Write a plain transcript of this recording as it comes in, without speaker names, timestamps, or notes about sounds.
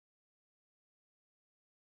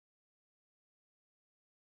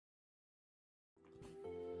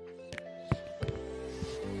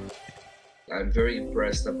I'm very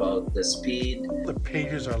impressed about the speed. The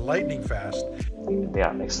pages are lightning fast. They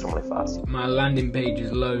are extremely fast. My landing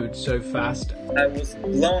pages load so fast. I was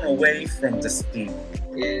blown away from the speed.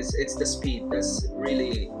 It's the speed that's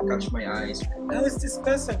really catch my eyes. How is this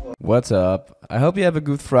possible? What's up? I hope you have a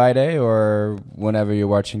good Friday, or whenever you're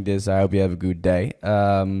watching this, I hope you have a good day.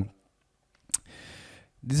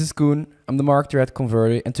 This is Koen. I'm the marketer at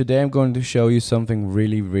Converdy, and today I'm going to show you something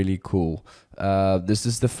really cool. This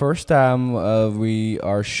is the first time we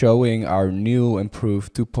are showing our new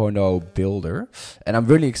improved 2.0 builder, and I'm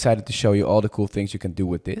really excited to show you all the cool things you can do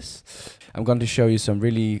with this. I'm going to show you some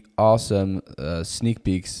really awesome sneak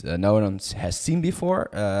peeks no one has seen before,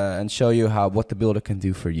 and show you what the builder can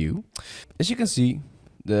do for you. As you can see,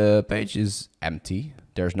 the page is empty.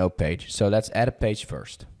 There's no page, so let's add a page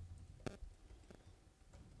first.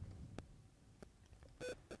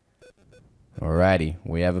 Alrighty,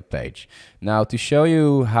 we have a page. Now to show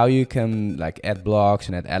you how you can add blocks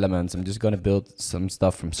and add elements, I'm just going to build some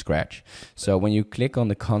stuff from scratch. So when you click on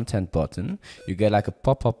the content button, you get a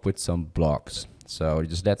pop-up with some blocks. So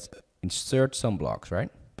just let's insert some blocks,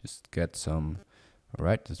 right? Just get some.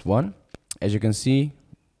 Alright, that's one. As you can see,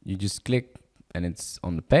 you just click and it's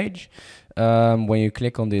on the page. When you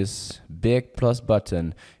click on this big plus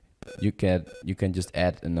button, you can just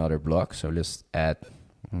add another block. So let's add,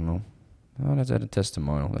 I don't know. Oh, let's add a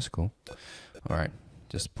testimonial. That's cool. All right,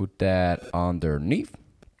 just put that underneath.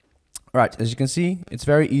 All right, as you can see, it's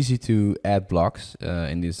very easy to add blocks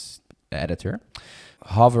in this editor.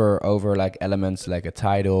 Hover over elements like a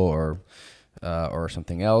title or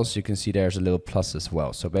something else. You can see there's a little plus as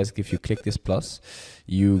well. So basically, if you click this plus,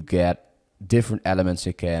 you get different elements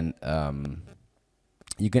you can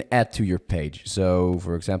add to your page. So,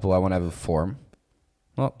 for example, I want to have a form.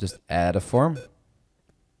 Well, just add a form.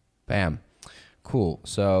 Bam. Cool.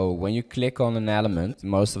 So when you click on an element,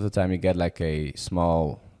 most of the time you get a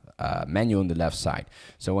small menu on the left side.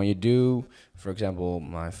 So when you do, for example,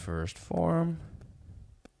 my first form,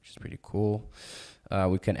 which is pretty cool,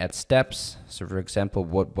 we can add steps. So for example,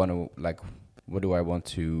 what do I want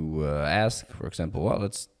to ask? For example, well,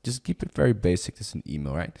 let's just keep it very basic. This is an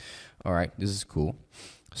email, right? All right, this is cool.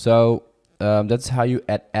 So that's how you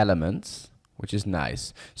add elements, which is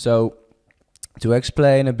nice. So to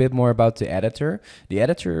explain a bit more about the editor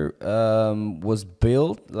was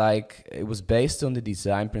built it was based on the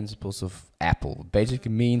design principles of Apple.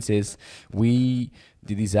 Basically means is the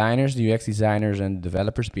designers, the UX designers and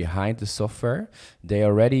developers behind the software, they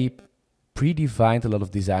already predefined a lot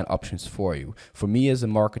of design options for you. For me as a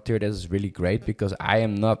marketer, this is really great because I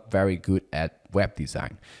am not very good at web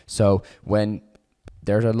design. So when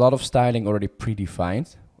there's a lot of styling already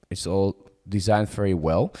predefined, it's all designed very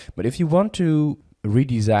well. But if you want to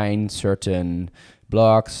redesign certain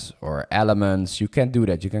blocks or elements, you can do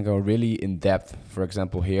that. You can go really in depth, for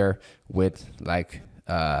example here with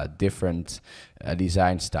different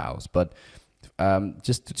design styles. But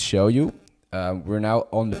just to show you, we're now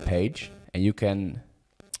on the page, and you can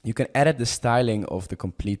edit the styling of the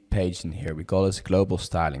complete page in here. We call this global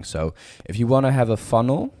styling. So if you want to have a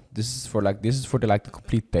funnel, this is for the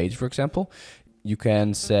complete page, for example. You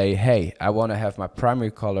can say, hey, I want to have my primary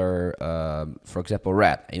color, for example,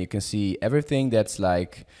 red. And you can see everything that's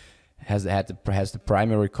has the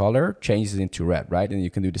primary color changes into red, right? And you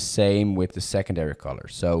can do the same with the secondary color.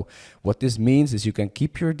 So what this means is you can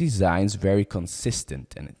keep your designs very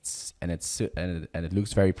consistent, and it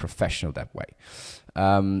looks very professional that way.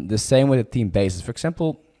 The same with the theme basis. For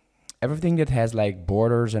example, everything that has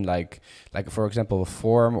borders and for example a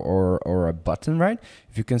form or a button, right?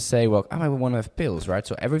 If you can say, well, I want to have pills, right?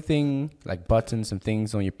 So everything buttons and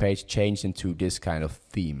things on your page change into this kind of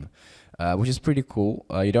theme, which is pretty cool.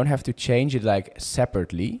 You don't have to change it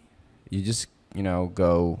separately. You just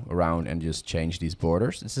go around and just change these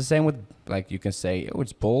borders. It's the same with you can say, oh,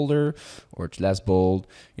 it's bolder or it's less bold.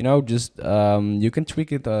 Just you can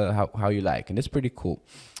tweak it how you like, and it's pretty cool.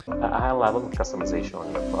 A high level of customization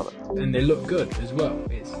on your product. And they look good as well.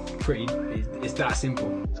 It's that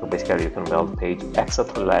simple. So basically you can build a page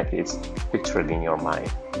exactly like it's pictured in your mind.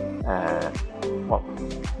 Well,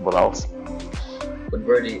 what else?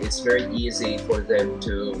 Converdy, it's very easy for them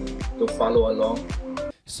to follow along.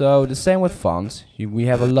 So the same with fonts. We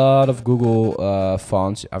have a lot of Google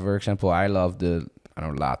fonts. For example, I love the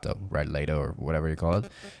Lato, right? Lato or whatever you call it.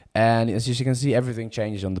 And as you can see, everything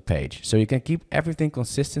changes on the page. So you can keep everything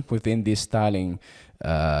consistent within this styling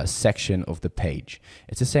section of the page.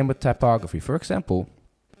 It's the same with typography. For example,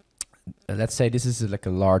 let's say this is a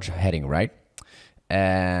large heading, right?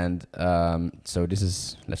 And so this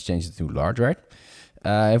is, let's change it to large, right?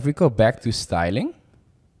 If we go back to styling,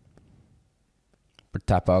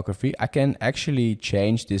 typography. I can actually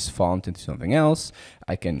change this font into something else.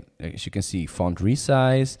 I can, as you can see, font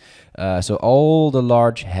resize. So all the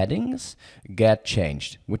large headings get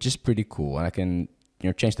changed, which is pretty cool. And I can,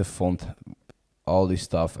 change the font, all this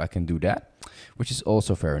stuff. I can do that, which is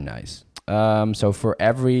also very nice. So for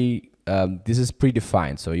every this is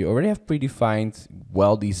predefined, so you already have predefined,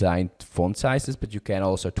 well-designed font sizes, but you can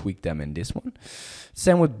also tweak them in this one.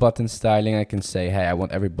 Same with button styling. I can say, hey, I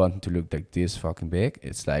want every button to look like this fucking big.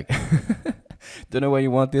 It's like, don't know where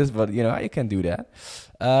you want this, but you can do that,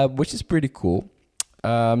 which is pretty cool.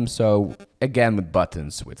 So again, with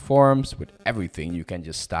buttons, with forms, with everything, you can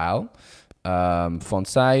just style. Font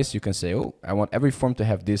size, you can say, oh, I want every form to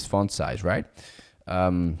have this font size, right?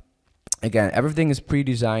 Again, everything is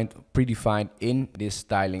predefined in this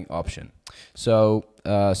styling option. So,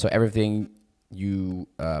 so everything you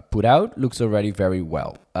put out looks already very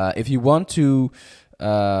well. If you want to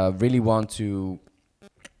really want to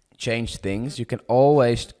change things, you can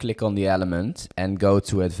always click on the element and go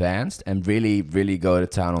to advanced and really go to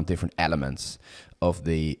town on different elements of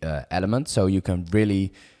the element. So you can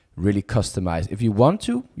really customize. If you want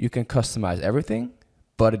to, you can customize everything,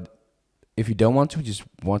 but if you don't want to, just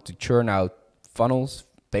want to churn out funnels,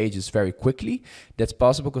 pages very quickly, that's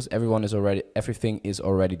possible because everything is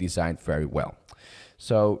already designed very well.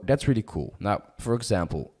 So that's really cool. Now, for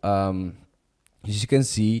example, as you can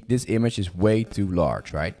see, this image is way too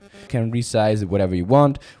large, right? You can resize it whatever you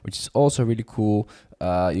want, which is also really cool.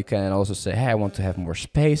 You can also say, hey, I want to have more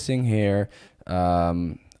spacing here.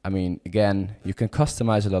 I mean, again, you can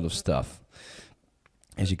customize a lot of stuff,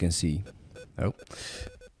 as you can see. Oh.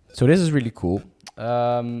 So this is really cool.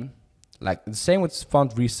 Like the same with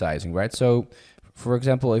font resizing, right? So for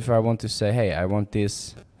example, if I want to say, hey, I want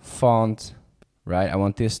this font, right? I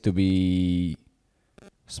want this to be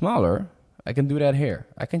smaller. I can do that here.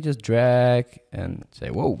 I can just drag and say,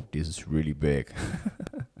 whoa, this is really big.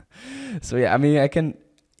 So yeah, I mean, I can,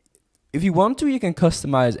 if you want to, you can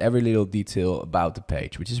customize every little detail about the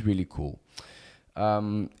page, which is really cool.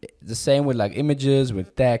 The same with like images,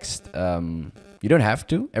 with text. You don't have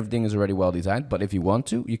to, everything is already well designed, but if you want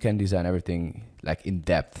to, you can design everything like in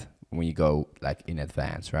depth when you go like in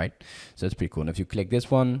advance, right? So that's pretty cool. And if you click this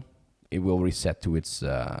one, it will reset to its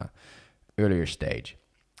earlier stage.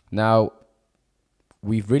 Now,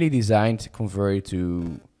 we've really designed Converdy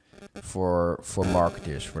for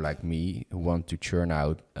marketers, for like me, who want to churn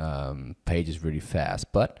out pages really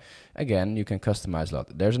fast. But again, you can customize a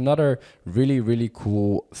lot. There's another really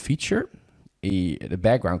cool feature, the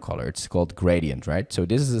background color. It's called gradient, right? So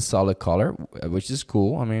this is a solid color, which is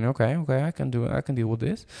cool. I mean, okay, I can deal with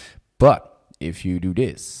this. But if you do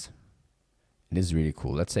this, this is really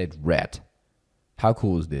cool. Let's say it's red. How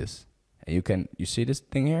cool is this? And you see this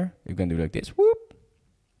thing here? You can do like this. Whoop,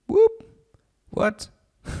 whoop. What?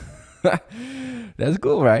 That's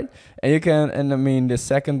cool, right? And you can, and I mean, the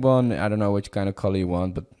second one, I don't know which kind of color you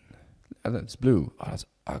want, but it's blue. Oh, that's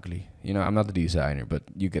ugly. I'm not a designer, but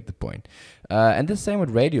you get the point. And the same with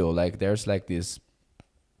radial. Like there's like this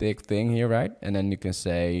big thing here, right? And then you can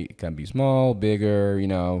say it can be small, bigger,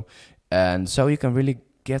 and so you can really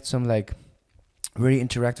get some like really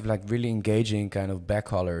interactive, like really engaging kind of back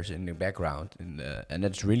colors in the background, and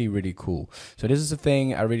that's really cool. So this is the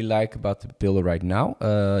thing I really like about the builder right now.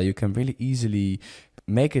 You can really easily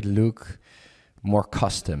make it look more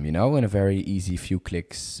custom, in a very easy few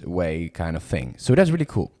clicks way kind of thing. So that's really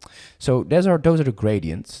cool. So those are the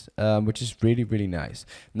gradients, which is really nice.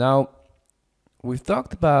 Now we've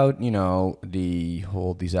talked about the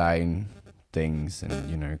whole design things, and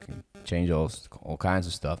you can change all kinds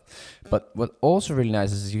of stuff. But what also really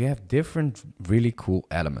nice is you have different really cool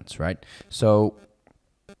elements, right? So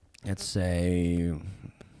let's say,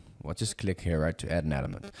 we'll just click here, right, to add an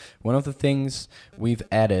element. One of the things we've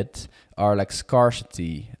added are like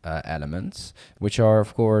scarcity elements, which are,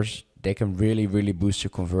 of course, they can really boost your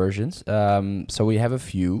conversions. So we have a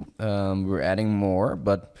few. We're adding more,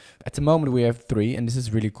 but at the moment we have 3, and this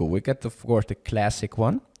is really cool. We got, of course, the classic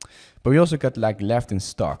one, but we also got like left in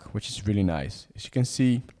stock, which is really nice. As you can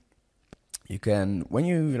see, you can, when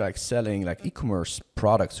you like selling like e-commerce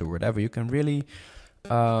products or whatever, you can really,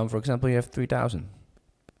 for example, you have 3,000.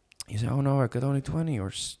 You say, oh no, I got only 20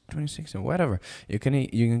 or 26 or whatever. You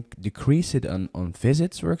can decrease it on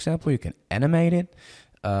visits, for example. You can animate it.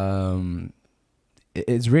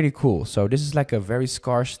 It's really cool. So this is like a very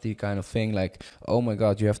scarcity kind of thing, like, oh my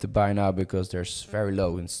god, you have to buy now because there's very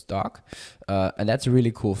low in stock, and that's a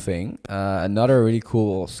really cool thing. Another really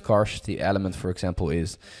cool scarcity element, for example,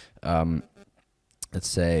 is let's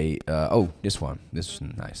say this is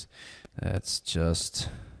nice. Let's just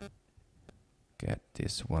get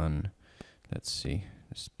this one Let's see.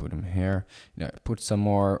 Let's put them here. Put some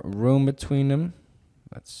more room between them.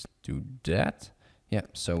 Let's do that. Yeah,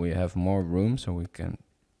 so we have more room, so we can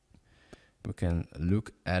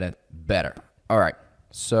look at it better. All right.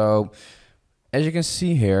 So as you can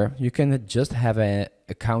see here, you can just have a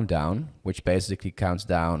countdown, which basically counts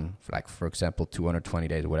down, like for example, 220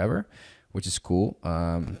 days or whatever, which is cool.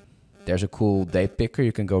 There's a cool date picker.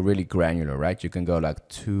 You can go really granular, right? You can go like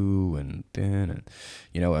 2 and 10 and,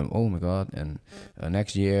 you know, and oh my God, and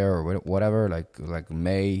next year or whatever, like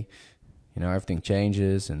May, you know, everything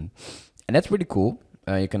changes, and that's really cool.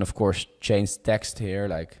 You can of course change text here,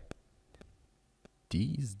 like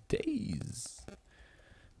these days.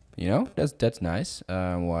 You know, that's nice.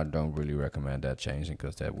 Well, I don't really recommend that changing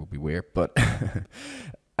because that would be weird, but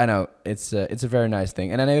I know it's a very nice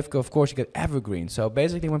thing. And then of course you get evergreen. So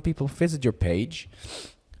basically, when people visit your page,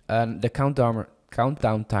 the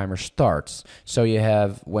countdown timer starts. So you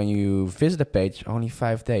have, when you visit a page, only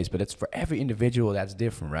 5 days, but it's for every individual that's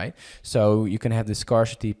different, right? So you can have the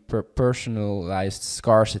scarcity, personalized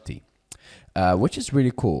scarcity, which is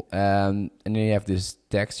really cool. And then you have this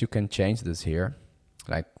text. You can change this here,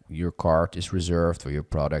 like your cart is reserved for your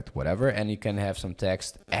product, whatever. And you can have some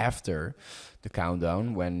text after the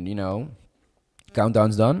countdown. When, you know,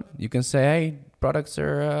 countdown's done, you can say, hey, products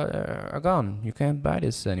are gone. You can't buy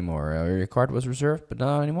this anymore. Your cart was reserved, but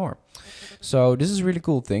not anymore. So this is a really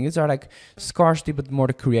cool thing. These are like scarcity, but more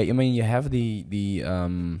to create. I mean, you have the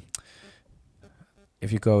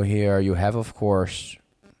if you go here, you have, of course,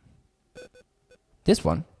 this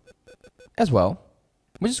one as well,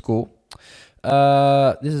 which is cool.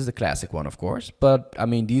 This is the classic one, of course, but I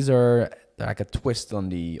mean, these are like a twist on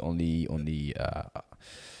the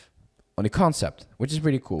concept, which is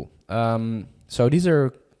really cool. So these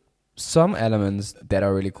are some elements that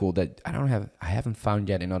are really cool that I haven't found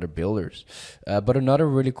yet in other builders. But another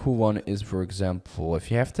really cool one is, for example,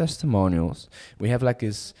 if you have testimonials, we have like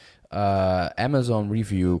this Amazon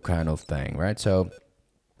review kind of thing, right? So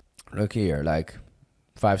look here, like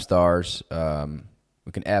 5 stars.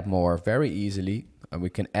 We can add more very easily. We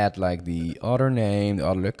can add like the other name, the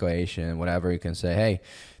other location, whatever. You can say, hey,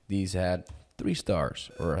 these had 3 stars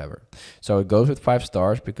or whatever. So it goes with 5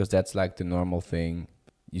 stars because that's like the normal thing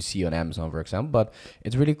you see on Amazon, for example. But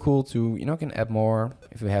it's really cool to, you know, can add more.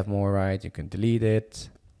 If you have more, right, you can delete it.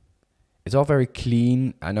 It's all very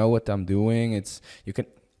clean. I know what I'm doing. The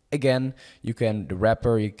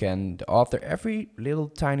wrapper, the author, every little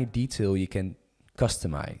tiny detail you can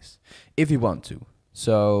customize if you want to.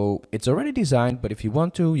 So it's already designed, but if you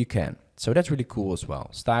want to, you can. So that's really cool as well.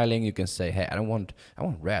 Styling, you can say, hey, I want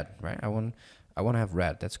red, right? I want to have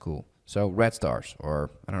red. That's cool. So red stars,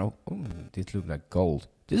 or I don't know. Ooh, these look like gold.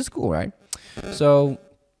 This is cool, right? So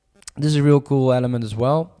this is a real cool element as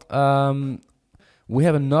well. We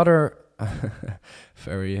have another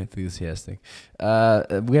very enthusiastic.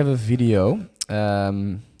 We have a video.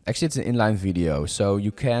 Actually, it's an inline video, so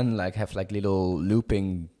you can like have like little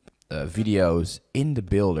looping videos in the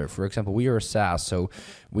builder. For example, we are a SaaS, so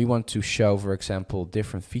we want to show, for example,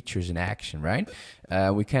 different features in action, right?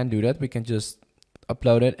 We can do that. We can just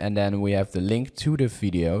upload it, and then we have the link to the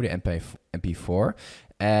video, the MP4,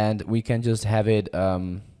 and we can just have it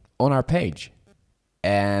on our page.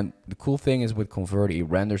 And the cool thing is with Converdy, it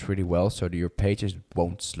renders really well, so that your pages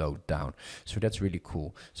won't slow down. So that's really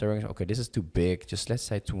cool. So we're gonna, okay, this is too big. Just let's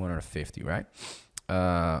say 250, right?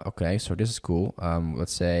 Okay, so this is cool.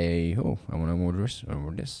 Let's say, oh, I want to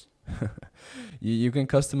move this. You can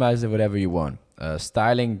customize it whatever you want.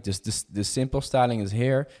 Styling, just the simple styling is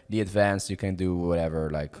here. The advanced, you can do whatever.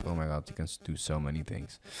 Like, oh my God, you can do so many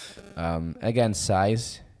things. Again,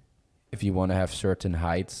 size. If you want to have certain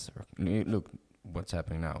heights, look what's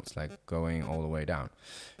happening now. It's like going all the way down.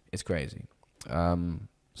 It's crazy.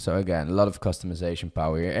 So again, a lot of customization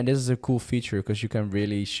power here. And this is a cool feature because you can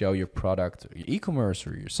really show your product, your e-commerce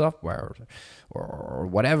or your software or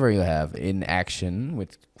whatever you have in action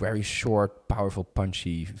with very short, powerful,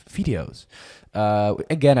 punchy videos.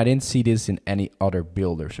 Again, I didn't see this in any other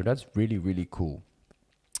builder. So that's really, really cool.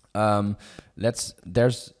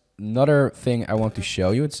 There's another thing I want to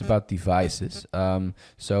show you. It's about devices.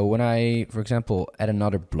 So when I, for example, add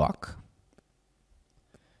another block,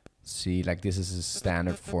 see, like this is a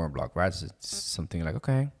standard form block, right? So it's something like,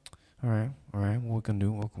 okay, all right, what we can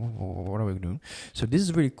do, what are we doing? So this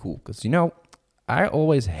is really cool because, you know, I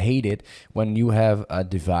always hate it when you have a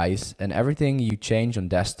device and everything you change on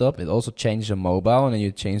desktop, it also changes on mobile, and then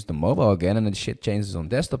you change the mobile again, and then shit changes on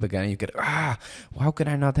desktop again, and you get, how can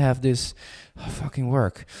I not have this fucking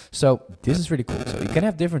work? So this is really cool. So you can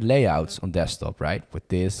have different layouts on desktop, right? With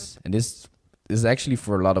this, and this this is actually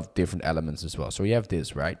for a lot of different elements as well. So you have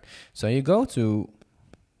this, right? So you go to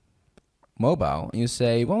mobile and you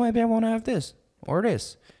say, well, maybe I want to have this or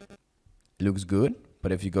this. It looks good,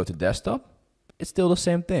 but if you go to desktop, it's still the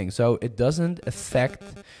same thing. So it doesn't affect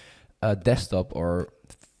desktop or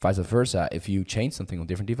vice versa if you change something on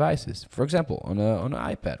different devices. For example, on an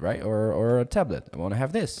iPad, right? Or a tablet. I want to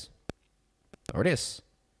have this or this.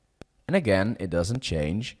 And again, it doesn't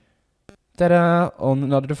change on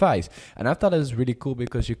another device. And I thought it was really cool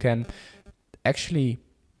because you can actually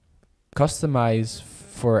customize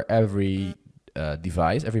for every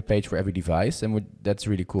device, every page for every device. And that's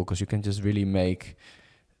really cool because you can just really make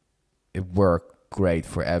it work great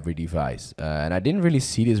for every device. And I didn't really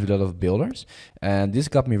see this with a lot of builders. And this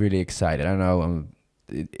got me really excited. I don't know,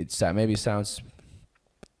 it maybe sounds,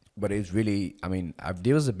 but it's really, I mean,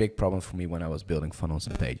 there was a big problem for me when I was building funnels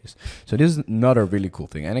and pages. So this is another really cool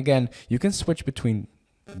thing. And again, you can switch between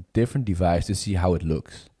different devices to see how it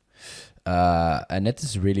looks. And that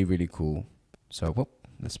is really, really cool. So whoop,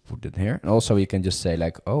 let's put it here. And also you can just say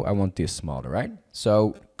like, oh, I want this smaller, right?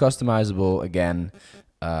 So customizable again,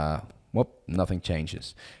 whoop, nothing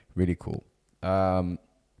changes. Really cool.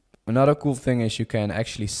 Another cool thing is you can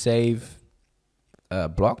actually save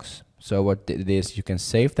blocks. So what it is, you can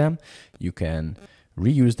save them, you can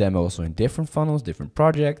reuse them also in different funnels, different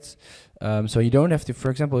projects. So you don't have to, for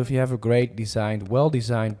example, if you have a great designed,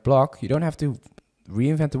 well-designed block, you don't have to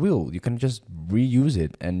reinvent the wheel. You can just reuse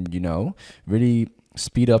it and, you know, really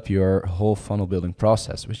speed up your whole funnel building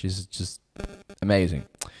process, which is just amazing.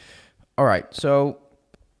 All right, so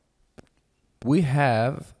we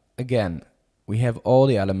have, again, we have all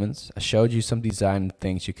the elements. I showed you some design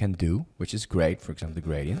things you can do, which is great. For example, the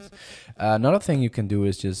gradients. Another thing you can do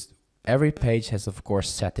is just every page has, of course,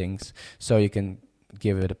 settings. So you can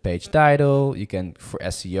give it a page title. You can, for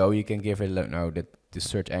SEO, you can give it, you know, that the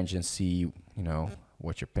search engine see, you know,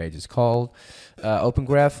 what your page is called. Open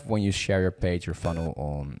Graph, when you share your page, your funnel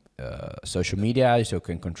on social media, so you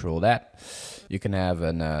can control that. You can have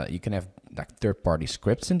like third-party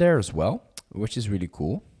scripts in there as well, which is really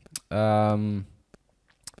cool.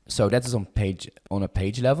 So that is on a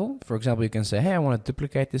page level. For example, you can say, hey, I want to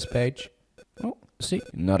duplicate this page. Oh, see,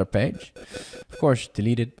 another page. Of course,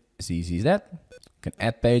 delete it as easy as that. You can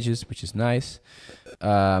add pages, which is nice.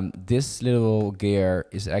 This little gear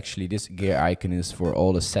is actually, this gear icon is for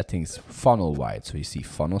all the settings funnel-wide. So you see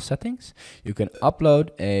funnel settings. You can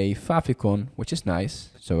upload a favicon, which is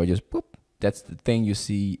nice. So I just, boop, that's the thing you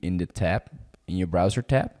see in the tab, in your browser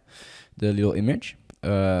tab, the little image.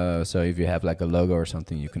 So if you have like a logo or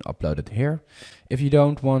something, you can upload it here. If you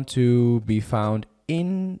don't want to be found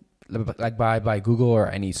in like by Google or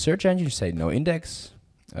any search engine, you say no index.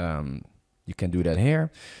 You can do that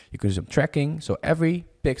here. You can do some tracking. So every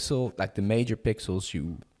pixel, like the major pixels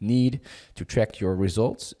you need to track your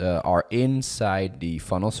results, are inside the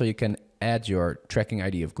funnel. So you can add your tracking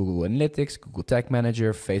ID of Google Analytics, Google Tag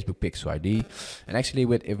Manager, Facebook Pixel ID. And actually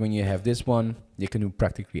when you have this one, you can do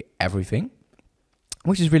practically everything,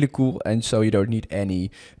 which is really cool. And so you don't need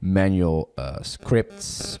any manual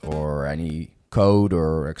scripts or any code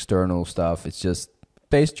or external stuff. It's just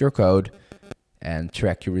paste your code and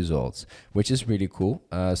track your results, which is really cool.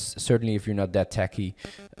 Certainly if you're not that techy,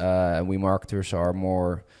 we marketers are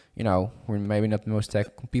more, you know, we're maybe not the most tech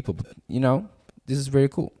people, but you know, this is very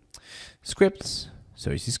cool. Scripts,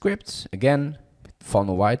 so you see scripts, again,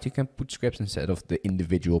 funnel wide, you can put scripts instead of the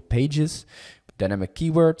individual pages. Dynamic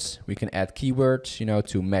keywords, we can add keywords, you know,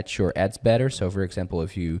 to match your ads better. So for example,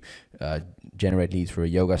 if you generate leads for a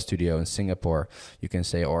yoga studio in Singapore, you can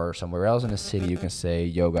say, or somewhere else in a city, you can say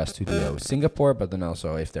yoga studio Singapore, but then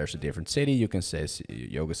also if there's a different city, you can say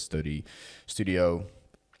yoga studio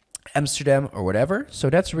Amsterdam or whatever. So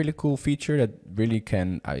that's a really cool feature that really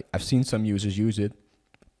can, I've seen some users use it,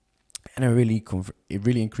 and it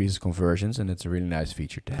really increases conversions, and it's a really nice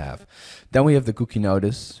feature to have. Then we have the cookie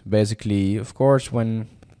notice. Basically, of course, when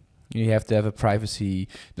you have to have a privacy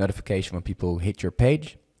notification when people hit your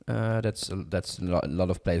page, that's a lot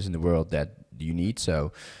of places in the world that you need.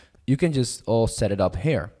 So you can just all set it up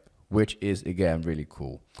here, which is again really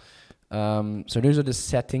cool. So those are the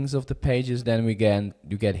settings of the pages. Then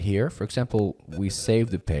you get here. For example, we save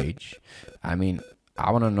the page. I mean,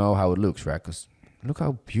 I want to know how it looks, right? Because look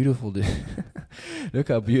how beautiful this look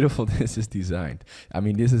how beautiful this is designed. I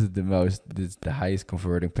mean, this is the highest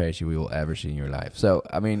converting page you will ever see in your life. So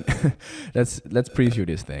I mean, let's preview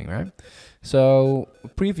this thing, right? So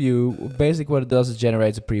preview, basically what it does is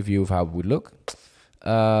generates a preview of how it would look.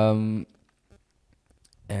 And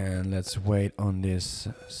let's wait on this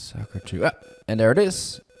sucker to, and there it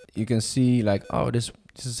is. You can see like, oh, this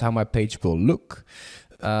is how my page will look.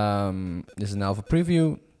 This is an alpha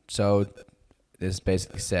preview, so this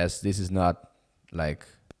basically says this is not like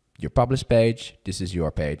your published page. This is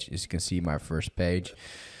your page. As you can see, my first page.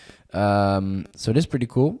 So this is pretty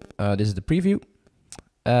cool. This is the preview,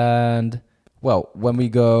 and well, when we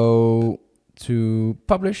go to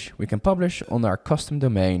publish, we can publish on our custom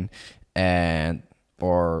domain, and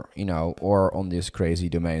or on these crazy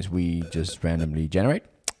domains we just randomly generate.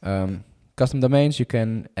 Custom domains, you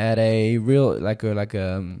can add a real like your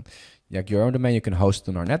own domain. You can host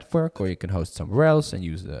on our network, or you can host somewhere else and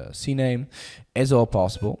use the CNAME. It's all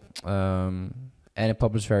possible, and it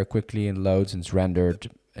publishes very quickly and loads and it's rendered,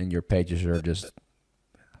 and your pages are just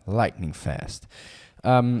lightning fast.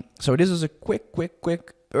 So this is a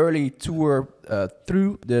quick early tour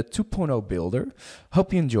through the 2.0 builder.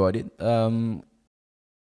 Hope you enjoyed it.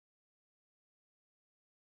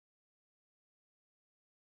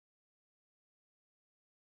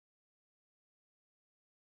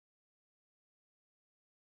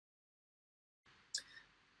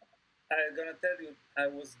 I'm gonna tell you, I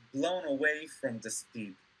was blown away from the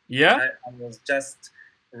speed. Yeah? I was just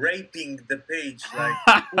raping the page, like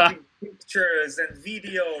putting pictures and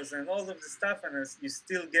videos and all of the stuff, and you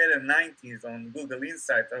still get a 90s on Google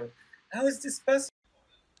Insight. How is this possible?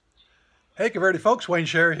 Hey Converdy folks, Wayne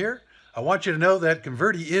Scherer here. I want you to know that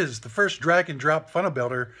Converdy is the first drag and drop funnel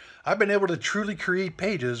builder I've been able to truly create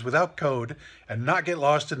pages without code and not get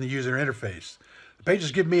lost in the user interface. The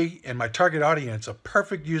pages give me and my target audience a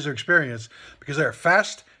perfect user experience because they are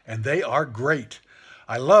fast and they are great.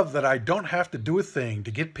 I love that I don't have to do a thing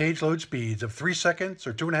to get page load speeds of 3 seconds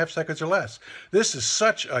or 2.5 seconds or less. This is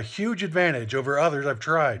such a huge advantage over others I've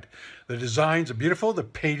tried. The designs are beautiful, the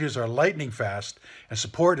pages are lightning fast, and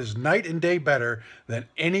support is night and day better than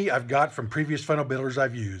any I've got from previous funnel builders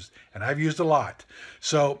I've used, and I've used a lot.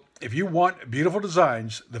 So if you want beautiful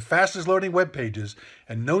designs, the fastest loading web pages,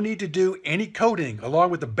 and no need to do any coding along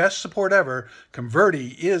with the best support ever,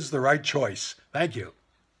 Converdy is the right choice. Thank you.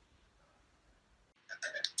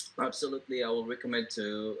 Absolutely, I will recommend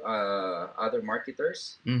to other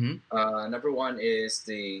marketers. Mm-hmm. Number one is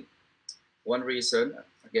the one reason,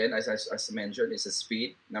 again, as I mentioned, is the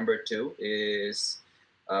speed. Number two is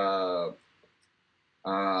one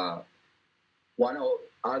of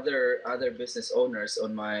other business owners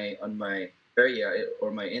on my area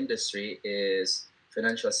or my industry is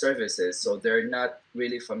financial services, so they're not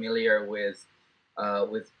really familiar with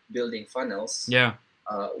building funnels. Yeah.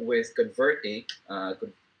 With Converdy,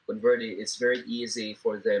 it's very easy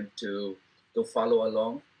for them to follow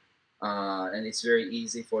along, and it's very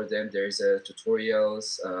easy for them. There's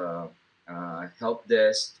tutorials, help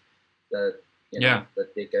desk that that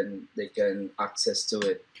they can access to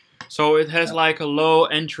it. So it has like a low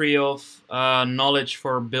entry of knowledge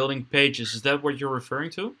for building pages. Is that what you're referring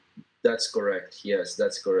to? That's correct. Yes,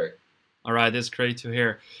 that's correct. All right, that's great to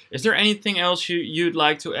hear. Is there anything else you'd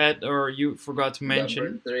like to add or you forgot to mention?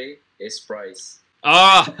 Number 3 is price.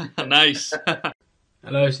 Ah, nice.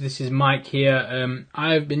 Hello, so this is Mike here.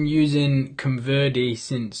 I've been using Converdy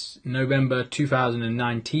since November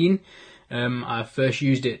 2019. I first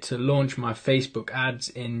used it to launch my Facebook ads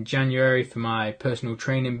in January for my personal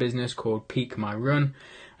training business called Peak My Run.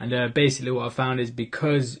 And basically what I found is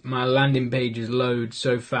because my landing pages load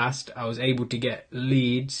so fast, I was able to get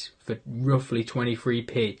leads for roughly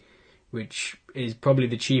 23p, which is probably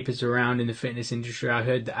the cheapest around in the fitness industry. I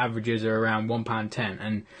heard the averages are around £1.10,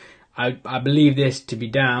 and I believe this to be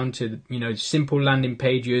down to simple landing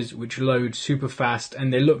pages which load super fast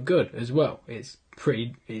and they look good as well. It's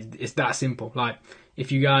that simple. Like,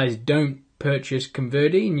 if you guys don't purchase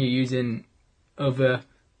Converdy and you're using other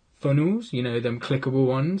funnels, them clickable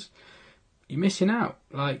ones, you're missing out.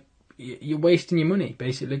 Like, you're wasting your money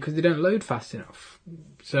basically because they don't load fast enough.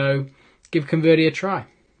 So give Converdy a try.